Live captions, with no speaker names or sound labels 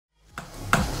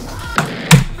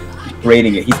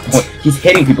raiding it. He's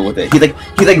hitting people with it. He's like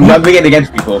rubbing it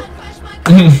against people.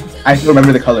 I still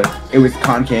remember the color. It was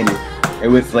con candy. It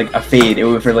was like a fade. It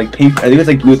was for like pink. I think it was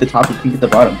like blue at the top and pink at the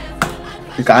bottom.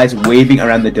 The guy's waving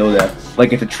around the dildo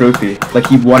like it's a trophy, like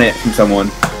he won it from someone.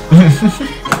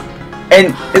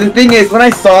 And the thing is, when I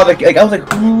saw I was like,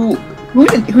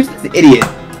 who's this idiot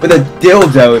with a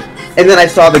dildo? And then I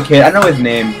saw the kid. I don't know his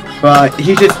name, but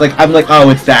he's just like, I'm like, oh,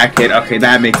 it's that kid. Okay,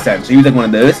 that makes sense. So he was like one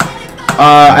of those.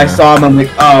 I saw him. I'm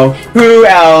like, oh, who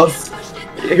else?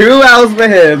 Who else but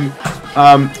him?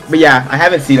 But yeah, I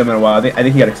haven't seen him in a while. I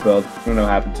think he got expelled. I don't know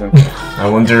what happened to him. I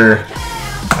wonder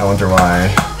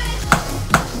why.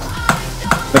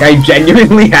 Like, I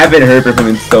genuinely haven't heard from him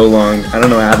in so long. I don't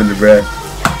know what happened to Brett.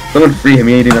 Someone free him.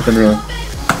 He ain't doing nothing wrong.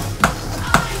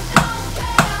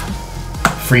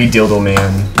 Free dildo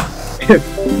man.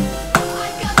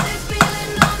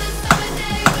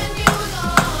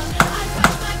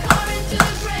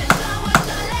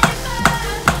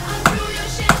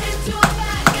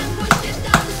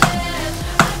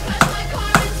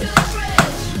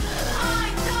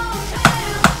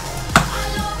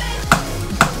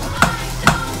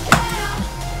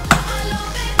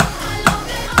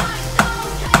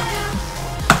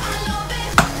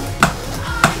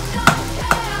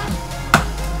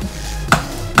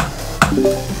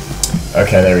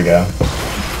 Okay, there we go.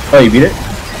 Oh, you beat it?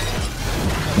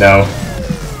 No.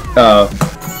 Oh.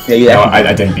 Yeah, you no,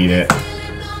 I didn't beat it.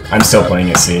 I'm still playing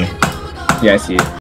it, see? Yeah, I see it.